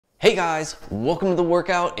Hey guys, welcome to the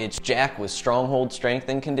workout. It's Jack with Stronghold Strength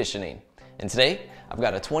and Conditioning. And today, I've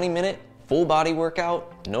got a 20-minute full body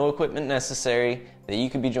workout, no equipment necessary, that you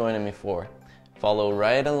could be joining me for. Follow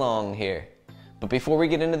right along here. But before we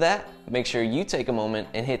get into that, make sure you take a moment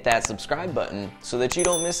and hit that subscribe button so that you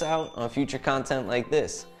don't miss out on future content like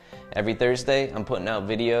this. Every Thursday, I'm putting out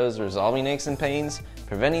videos resolving aches and pains,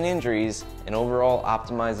 preventing injuries, and overall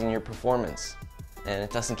optimizing your performance. And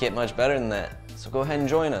it doesn't get much better than that. So go ahead and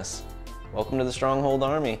join us. Welcome to the Stronghold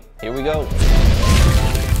Army. Here we go.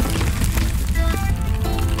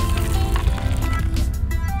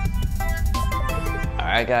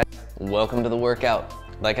 Alright guys, welcome to the workout.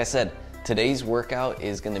 Like I said, today's workout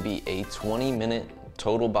is going to be a 20-minute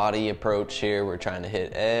total body approach here. We're trying to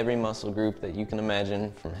hit every muscle group that you can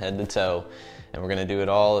imagine from head to toe. And we're going to do it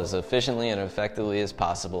all as efficiently and effectively as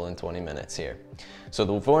possible in 20 minutes here. So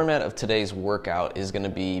the format of today's workout is going to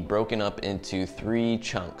be broken up into 3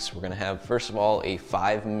 chunks. We're going to have, first of all, a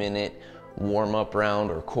 5-minute warm-up round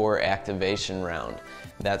or core activation round.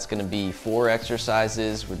 That's going to be 4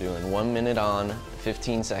 exercises. We're doing 1 minute on,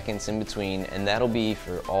 15 seconds in between, and that'll be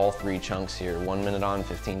for all 3 chunks here. 1 minute on,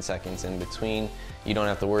 15 seconds in between. You don't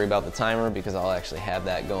have to worry about the timer because I'll actually have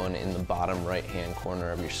that going in the bottom right-hand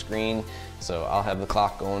corner of your screen. So I'll have the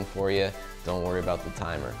clock going for you. Don't worry about the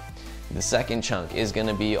timer. The second chunk is going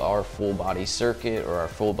to be our full body circuit or our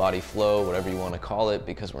full body flow, whatever you want to call it,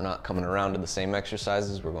 because we're not coming around to the same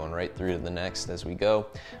exercises. We're going right through to the next as we go.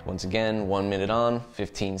 Once again, 1 minute on,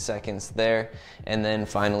 15 seconds there. And then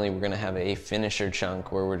finally, we're going to have a finisher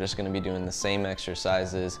chunk where we're just going to be doing the same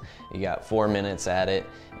exercises. You got 4 minutes at it,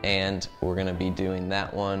 and we're going to be doing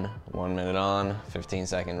that 1 minute on,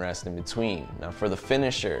 15-second rest in between. Now for the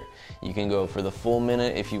finisher, you can go for the full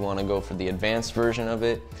minute if you want to go for the advanced version of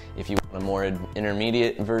it. If you want a more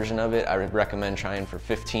intermediate version of it, I would recommend trying for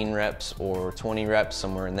 15 reps or 20 reps,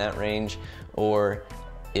 somewhere in that range. Or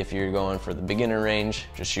if you're going for the beginner range,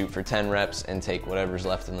 just shoot for 10 reps and take whatever's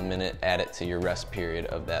left in the minute, add it to your rest period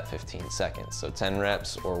of that 15 seconds. So 10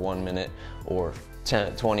 reps or 1 minute, or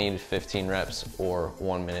 20 to 15 reps or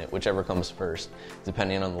 1 minute, whichever comes first,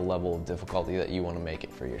 depending on the level of difficulty that you want to make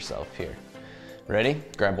it for yourself here. Ready?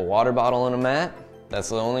 Grab a water bottle and a mat. That's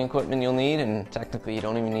the only equipment you'll need, and technically you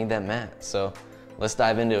don't even need that mat. So let's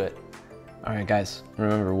dive into it. All right guys,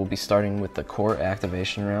 remember we'll be starting with the core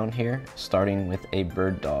activation round here, starting with a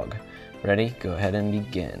bird dog. Ready? Go ahead and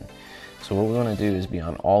begin. So what we want to do is be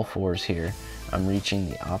on all fours here. I'm reaching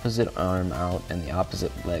the opposite arm out and the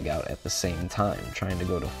opposite leg out at the same time, trying to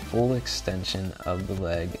go to full extension of the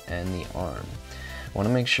leg and the arm. I want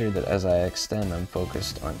to make sure that as I extend, I'm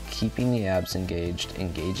focused on keeping the abs engaged,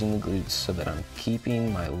 engaging the glutes so that I'm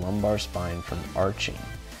keeping my lumbar spine from arching.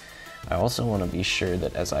 I also want to be sure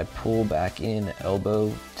that as I pull back in,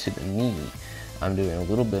 elbow to the knee, I'm doing a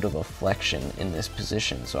little bit of a flexion in this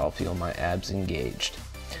position so I'll feel my abs engaged.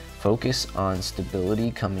 Focus on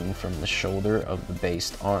stability coming from the shoulder of the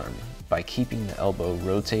based arm by keeping the elbow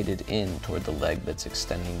rotated in toward the leg that's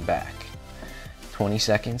extending back. 20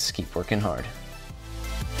 seconds, keep working hard.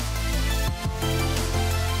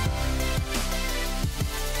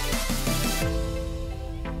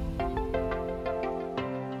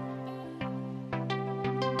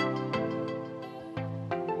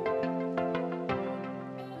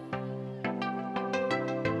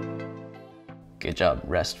 Good job.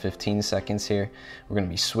 Rest 15 seconds here. We're going to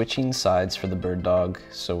be switching sides for the bird dog,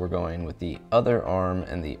 so we're going with the other arm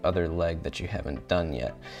and the other leg that you haven't done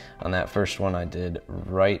yet. On that first one, I did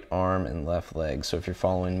right arm and left leg, so if you're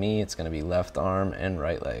following me, it's going to be left arm and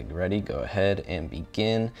right leg. Ready? Go ahead and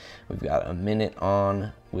begin. We've got a minute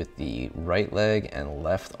on with the right leg and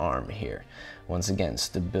left arm here. Once again,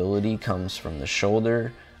 stability comes from the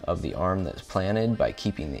shoulder of the arm that's planted by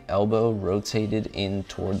keeping the elbow rotated in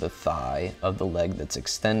toward the thigh of the leg that's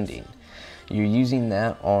extending. You're using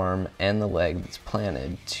that arm and the leg that's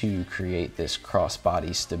planted to create this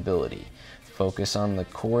cross-body stability. Focus on the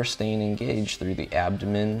core staying engaged through the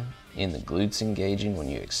abdomen, in the glutes engaging when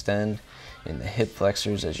you extend, in the hip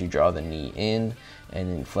flexors as you draw the knee in, and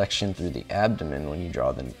in flexion through the abdomen when you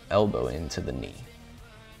draw the elbow into the knee.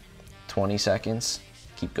 20 seconds,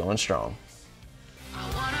 keep going strong. I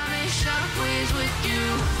wanna make shockwaves with you,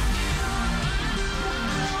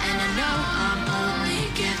 and I know I'm only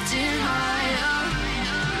getting higher,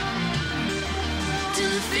 till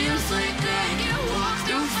it feels like I can walk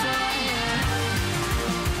through fire,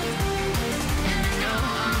 and I know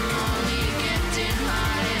I'm only getting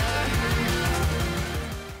higher.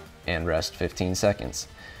 And rest 15 seconds.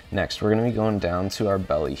 Next, we're going to be going down to our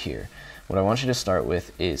belly here. What I want you to start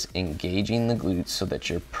with is engaging the glutes so that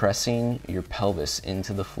you're pressing your pelvis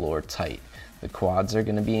into the floor tight. The quads are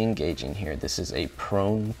gonna be engaging here. This is a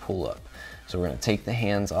prone pull-up. So we're gonna take the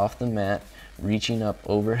hands off the mat, reaching up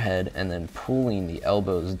overhead, and then pulling the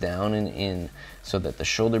elbows down and in so that the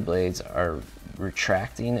shoulder blades are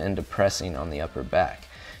retracting and depressing on the upper back.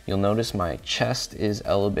 You'll notice my chest is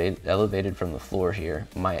elevated from the floor here.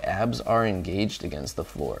 My abs are engaged against the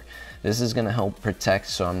floor. This is gonna help protect,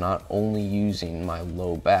 so I'm not only using my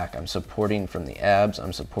low back, I'm supporting from the abs,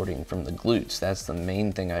 I'm supporting from the glutes. That's the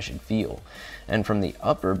main thing I should feel. And from the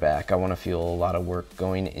upper back, I wanna feel a lot of work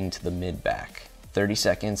going into the mid back. 30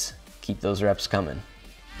 seconds, keep those reps coming.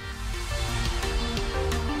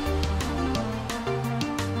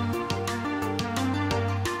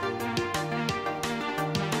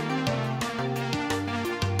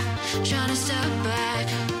 Trying to step back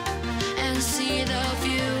and see the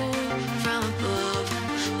view from above,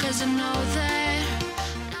 'cause I know that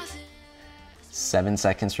nothing... 7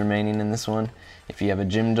 seconds remaining in this one. If you have a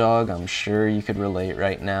gym dog, I'm sure you could relate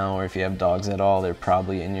right now, or if you have dogs at all, they're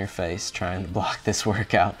probably in your face trying to block this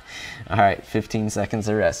workout. All right, 15 seconds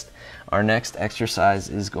of rest. Our next exercise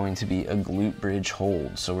is going to be a glute bridge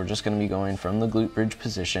hold. So we're just going to be going from the glute bridge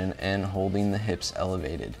position and holding the hips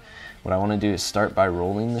elevated. What I want to do is start by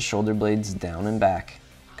rolling the shoulder blades down and back.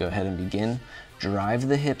 Go ahead and begin. Drive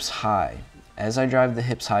the hips high. As I drive the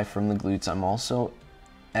hips high from the glutes, I'm also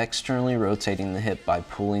externally rotating the hip by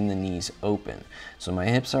pulling the knees open. So my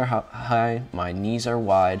hips are high, my knees are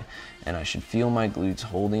wide, and I should feel my glutes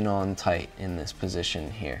holding on tight in this position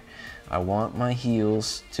here. I want my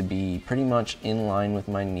heels to be pretty much in line with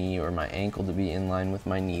my knee, or my ankle to be in line with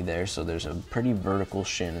my knee there, so there's a pretty vertical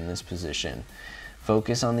shin in this position.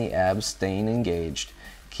 Focus on the abs staying engaged,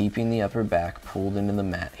 keeping the upper back pulled into the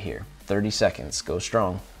mat here. 30 seconds, go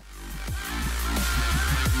strong.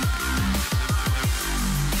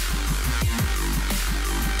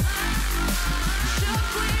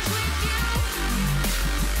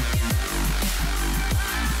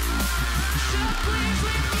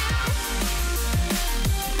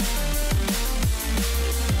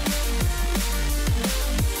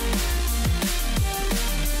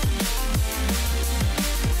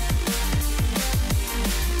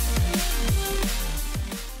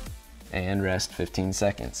 And rest 15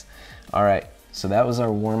 seconds. All right, so that was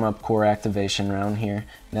our warm-up core activation round here.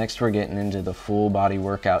 Next, we're getting into the full body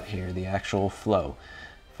workout here, the actual flow.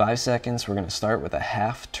 5 seconds, we're gonna start with a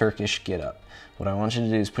half Turkish get up. What I want you to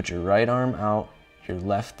do is put your right arm out, your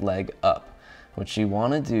left leg up. What you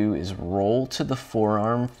wanna do is roll to the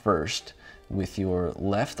forearm first with your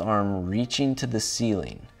left arm reaching to the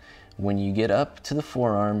ceiling. When you get up to the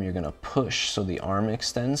forearm, you're gonna push so the arm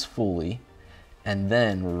extends fully, and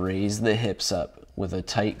then raise the hips up with a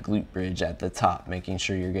tight glute bridge at the top, making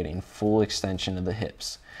sure you're getting full extension of the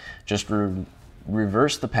hips. Just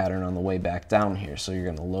reverse the pattern on the way back down here. So you're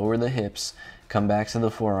gonna lower the hips, come back to the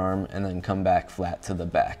forearm, and then come back flat to the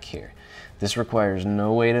back here. This requires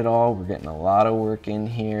no weight at all. We're getting a lot of work in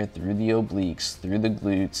here through the obliques, through the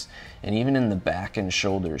glutes, and even in the back and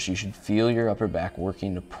shoulders. You should feel your upper back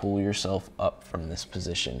working to pull yourself up from this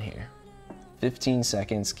position here. 15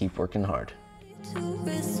 seconds, keep working hard. To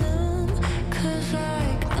resume, 'cause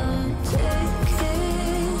like I'm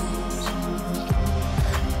taking,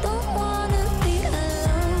 don't wanna be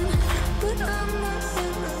alone, but I'm not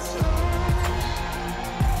in the zone.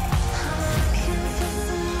 I'm looking for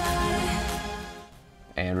somebody.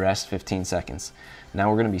 And rest 15 seconds. Now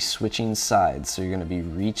we're gonna be switching sides. So you're gonna be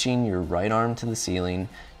reaching your right arm to the ceiling,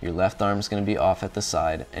 your left arm is gonna be off at the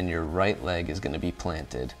side, and your right leg is gonna be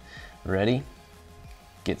planted. Ready?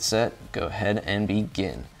 Get set, go ahead and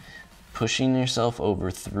begin. Pushing yourself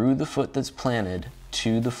over through the foot that's planted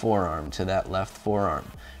to the forearm, to that left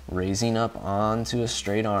forearm. Raising up onto a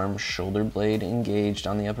straight arm, shoulder blade engaged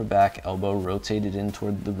on the upper back, elbow rotated in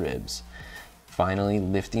toward the ribs. Finally,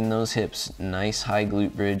 lifting those hips, nice high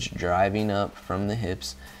glute bridge, driving up from the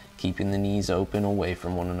hips, keeping the knees open away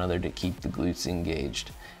from one another to keep the glutes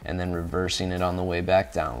engaged. And then reversing it on the way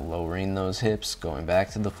back down, lowering those hips, going back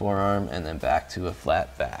to the forearm, and then back to a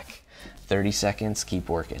flat back. 30 seconds, keep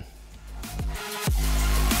working.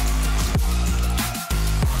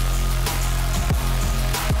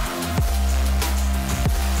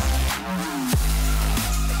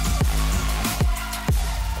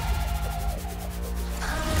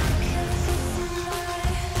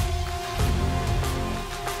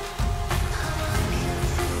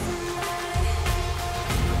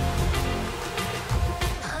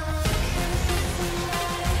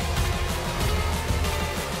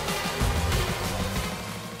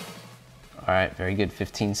 All right, very good.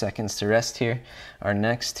 15 seconds to rest here. Our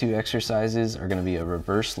next two exercises are gonna be a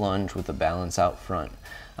reverse lunge with a balance out front.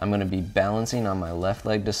 I'm gonna be balancing on my left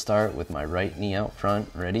leg to start with my right knee out front.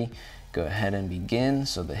 Ready? Go ahead and begin.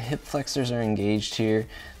 So the hip flexors are engaged here.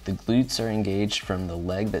 The glutes are engaged from the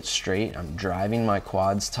leg that's straight. I'm driving my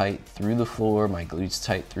quads tight through the floor, my glutes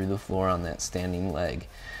tight through the floor on that standing leg.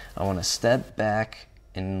 I wanna step back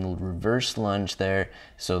and reverse lunge there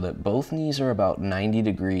so that both knees are about 90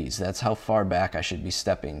 degrees. That's how far back I should be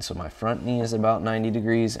stepping. So my front knee is about 90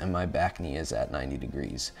 degrees and my back knee is at 90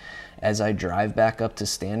 degrees. As I drive back up to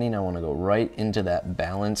standing, I want to go right into that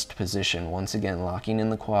balanced position. Once again, locking in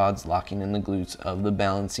the quads, locking in the glutes of the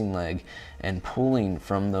balancing leg, and pulling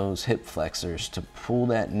from those hip flexors to pull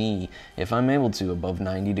that knee, if I'm able to, above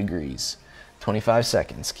 90 degrees. 25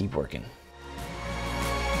 seconds, keep working.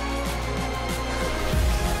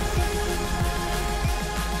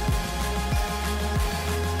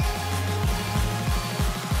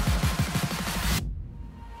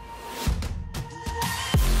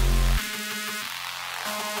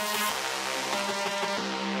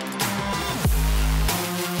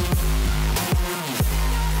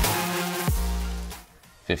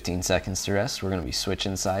 15 seconds to rest. We're going to be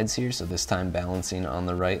switching sides here, so this time balancing on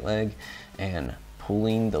the right leg and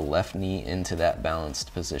pulling the left knee into that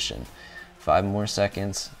balanced position. 5 more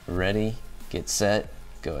seconds. Ready, get set,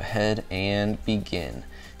 go ahead and begin.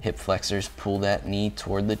 Hip flexors, pull that knee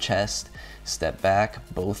toward the chest, step back,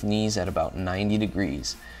 both knees at about 90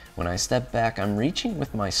 degrees. When I step back, I'm reaching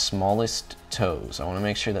with my smallest toes. I want to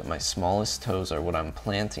make sure that my smallest toes are what I'm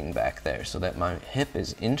planting back there so that my hip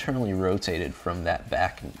is internally rotated from that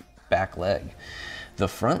back leg. The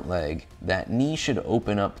front leg, that knee should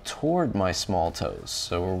open up toward my small toes.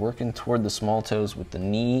 So we're working toward the small toes with the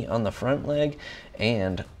knee on the front leg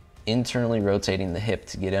and internally rotating the hip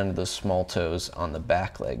to get under those small toes on the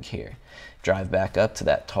back leg here. Drive back up to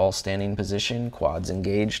that tall standing position, quads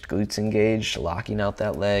engaged, glutes engaged, locking out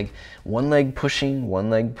that leg. One leg pushing, one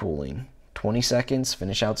leg pulling. 20 seconds,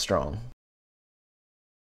 finish out strong.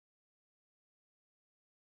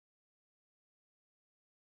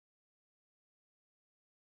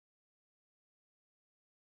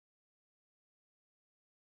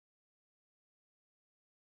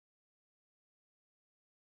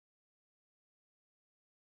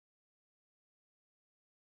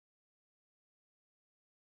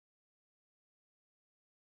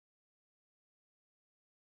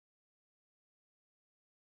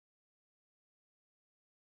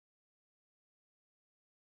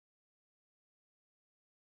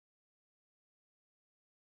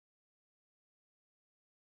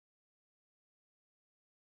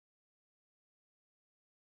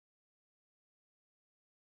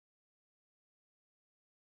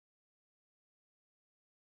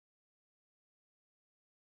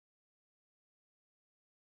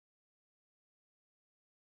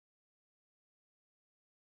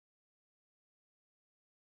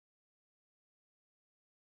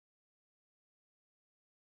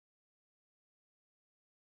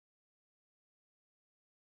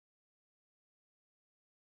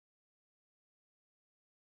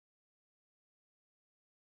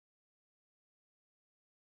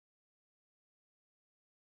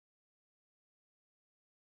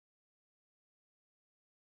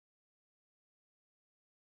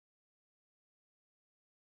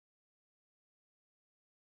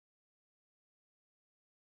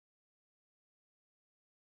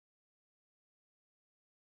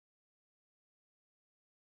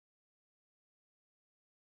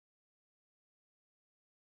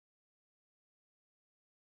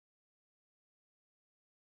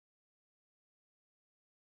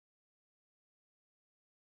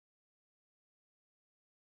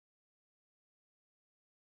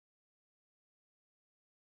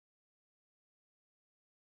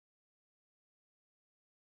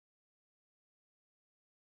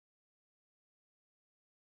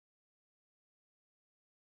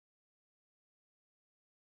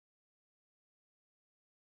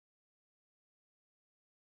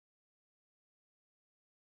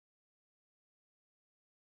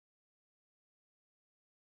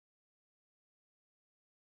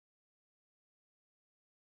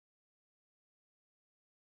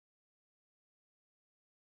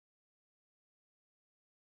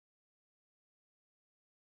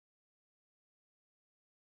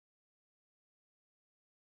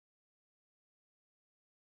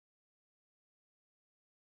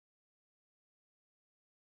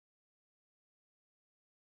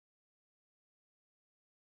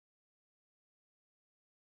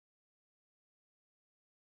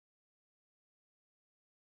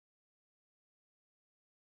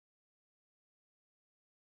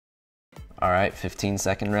 All right,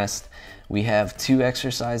 15-second rest. We have 2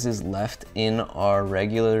 exercises left in our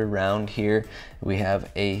regular round here. We have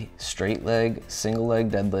a straight leg, single leg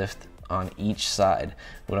deadlift on each side.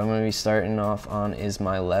 What I'm gonna be starting off on is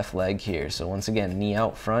my left leg here. So once again, knee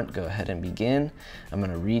out front, go ahead and begin. I'm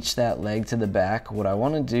gonna reach that leg to the back. What I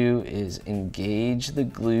wanna do is engage the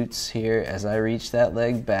glutes here as I reach that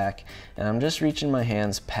leg back, and I'm just reaching my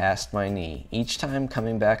hands past my knee. Each time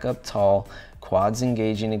coming back up tall, quads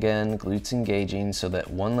engaging again, glutes engaging, so that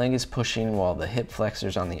one leg is pushing while the hip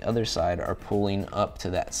flexors on the other side are pulling up to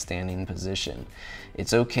that standing position.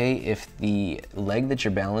 It's okay if the leg that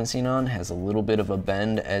you're balancing on has a little bit of a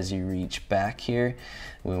bend as you reach back here.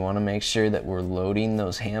 We want to make sure that we're loading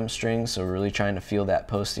those hamstrings, so we're really trying to feel that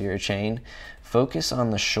posterior chain. Focus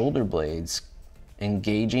on the shoulder blades,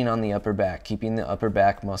 engaging on the upper back, keeping the upper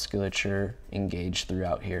back musculature engaged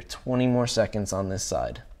throughout here. 20 more seconds on this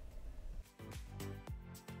side.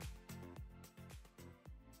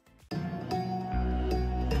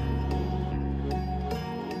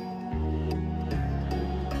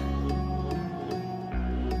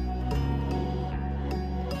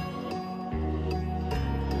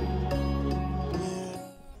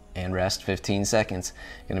 And rest 15 seconds.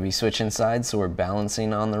 Gonna be switching sides, so we're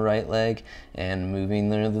balancing on the right leg and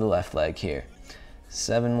moving to the left leg here.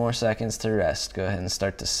 7 more seconds to rest. Go ahead and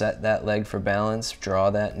start to set that leg for balance.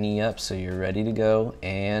 Draw that knee up so you're ready to go,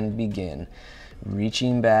 and begin.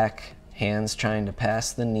 Reaching back, hands trying to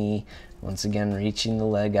pass the knee. Once again, reaching the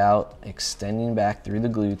leg out, extending back through the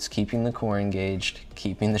glutes, keeping the core engaged,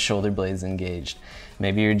 keeping the shoulder blades engaged.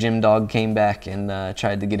 Maybe your gym dog came back and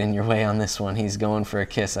tried to get in your way on this one. He's going for a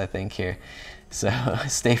kiss, I think, here. So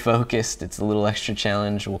stay focused. It's a little extra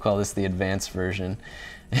challenge. We'll call this the advanced version.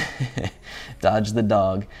 Dodge the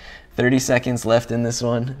dog. 30 seconds left in this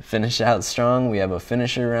one. Finish out strong. We have a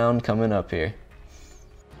finisher round coming up here.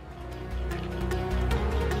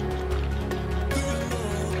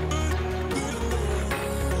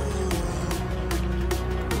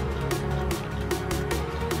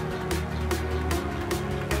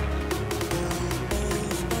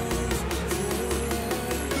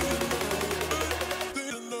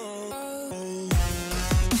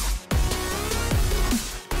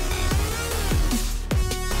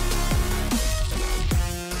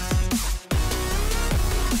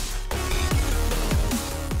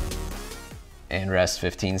 And rest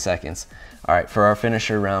 15 seconds. All right, for our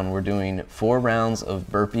finisher round, we're doing 4 rounds of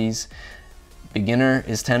burpees. Beginner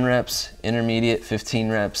is 10 reps, intermediate 15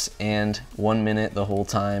 reps, and 1 minute the whole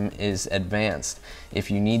time is advanced. If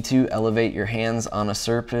you need to elevate your hands on a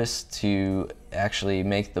surface to actually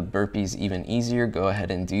make the burpees even easier, go ahead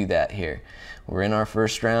and do that here. We're in our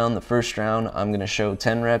first round. The first round, I'm gonna show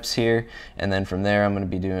 10 reps here, and then from there, I'm gonna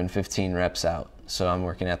be doing 15 reps out. So I'm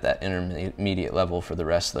working at that intermediate level for the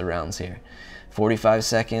rest of the rounds here. 45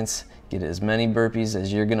 seconds, get as many burpees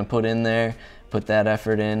as you're gonna put in there, put that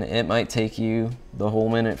effort in. It might take you the whole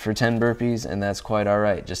minute for 10 burpees, and that's quite all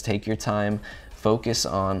right. Just take your time, focus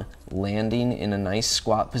on landing in a nice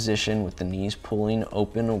squat position with the knees pulling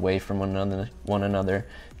open away from one another,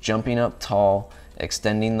 jumping up tall,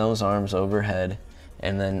 extending those arms overhead,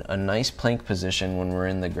 and then a nice plank position when we're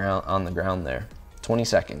in the ground, on the ground there. 20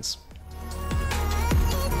 seconds.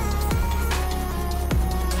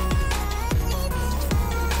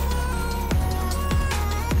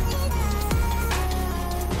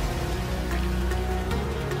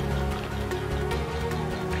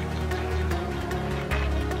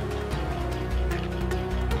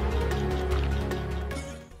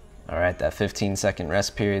 All right, that 15-second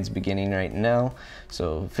rest period's beginning right now.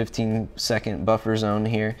 So 15-second buffer zone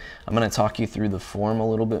here. I'm gonna talk you through the form a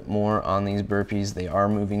little bit more on these burpees. They are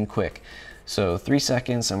moving quick. So 3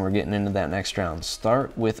 seconds and we're getting into that next round.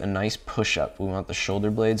 Start with a nice push-up. We want the shoulder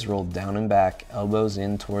blades rolled down and back, elbows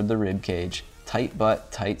in toward the rib cage, tight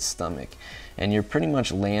butt, tight stomach. And you're pretty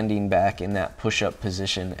much landing back in that push-up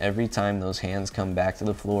position every time those hands come back to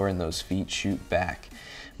the floor and those feet shoot back.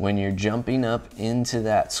 When you're jumping up into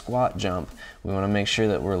that squat jump, we want to make sure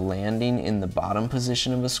that we're landing in the bottom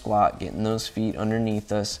position of a squat, getting those feet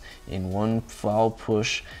underneath us in one fall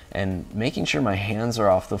push, and making sure my hands are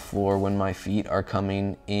off the floor when my feet are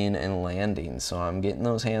coming in and landing. So I'm getting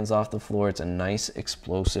those hands off the floor. It's a nice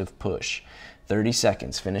explosive push. 30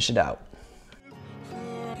 seconds, finish it out.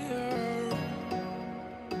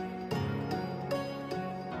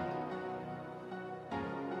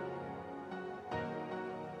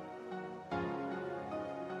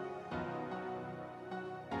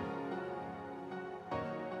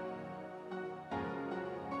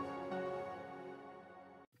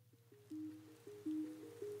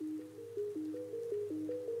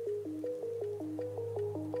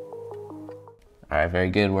 All right, very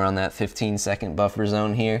good. We're on that 15-second buffer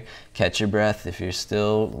zone here. Catch your breath. If you're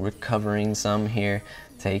still recovering some here,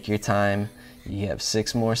 take your time. You have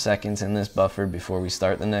 6 more seconds in this buffer before we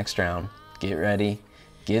start the next round. Get ready,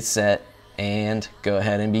 get set, and go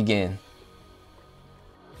ahead and begin.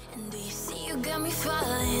 Do you see you got me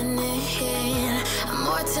falling in?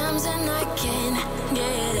 More times than I can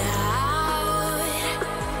get out.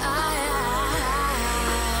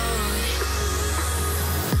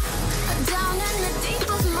 Down in the deep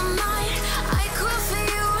of my mind, I crawl for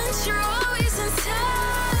you and you're always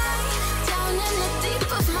inside. Down in the deep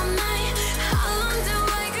of my mind, how long do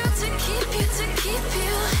I got to keep you, to keep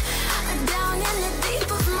you? Down in the deep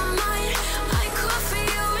of my mind, I crawl for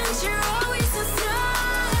you and you're always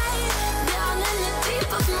inside. Down in the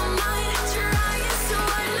deep of my mind, trying so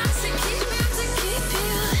hard not to keep you, to keep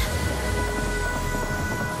you.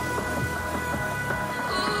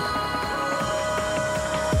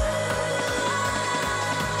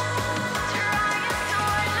 Trying so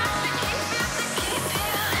hard not to keep you, to keep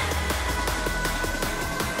you.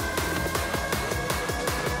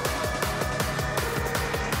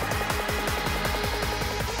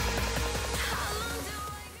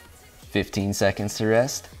 15 seconds to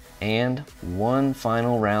rest, and one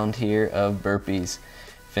final round here of burpees.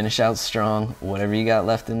 Finish out strong, whatever you got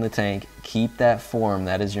left in the tank. Keep that form,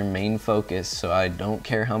 that is your main focus. So I don't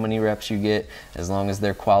care how many reps you get, as long as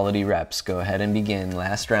they're quality reps. Go ahead and begin.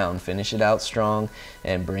 Last round, finish it out strong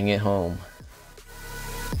and bring it home.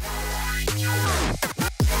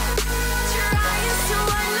 Trying so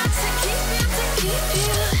hard not to keep you, to keep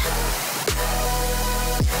you.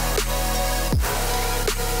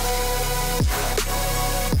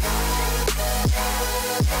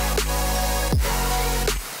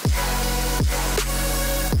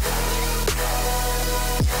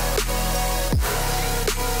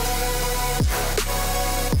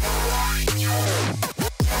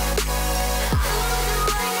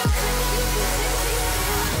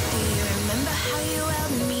 Do you remember how you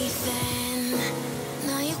held me then?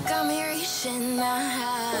 Now you got me reaching out.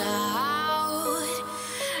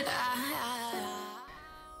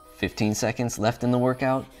 15 seconds left in the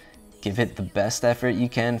workout. Give it the best effort you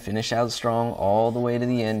can. Finish out strong all the way to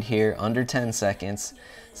the end here. Under 10 seconds,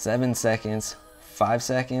 7 seconds, 5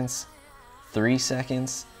 seconds, 3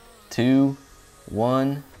 seconds, 2,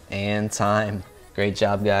 1, and time. Great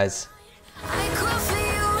job, guys. I crawl for you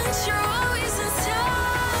and you're always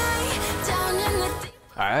inside. Down in the deep.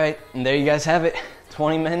 All right, and there you guys have it.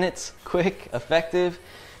 20 minutes, quick, effective.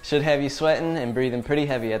 Should have you sweating and breathing pretty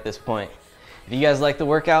heavy at this point. If you guys like the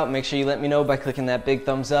workout, make sure you let me know by clicking that big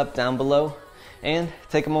thumbs up down below. And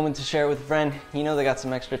take a moment to share it with a friend. You know they got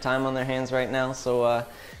some extra time on their hands right now, so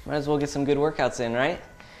might as well get some good workouts in, right?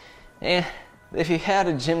 And if you had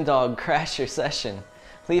a gym dog crash your session,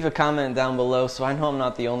 leave a comment down below so I know I'm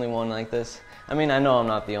not the only one like this. I mean, I know I'm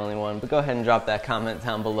not the only one, but go ahead and drop that comment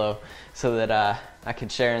down below so that I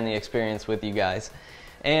could share in the experience with you guys.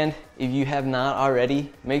 And if you have not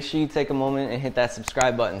already, make sure you take a moment and hit that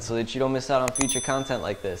subscribe button so that you don't miss out on future content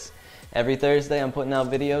like this. Every Thursday I'm putting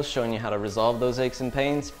out videos showing you how to resolve those aches and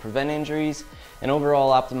pains, prevent injuries, and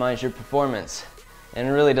overall optimize your performance. And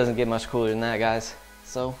it really doesn't get much cooler than that, guys.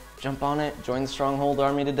 So jump on it, join the Stronghold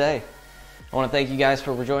Army today. I want to thank you guys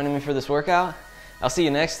for joining me for this workout. I'll see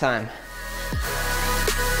you next time.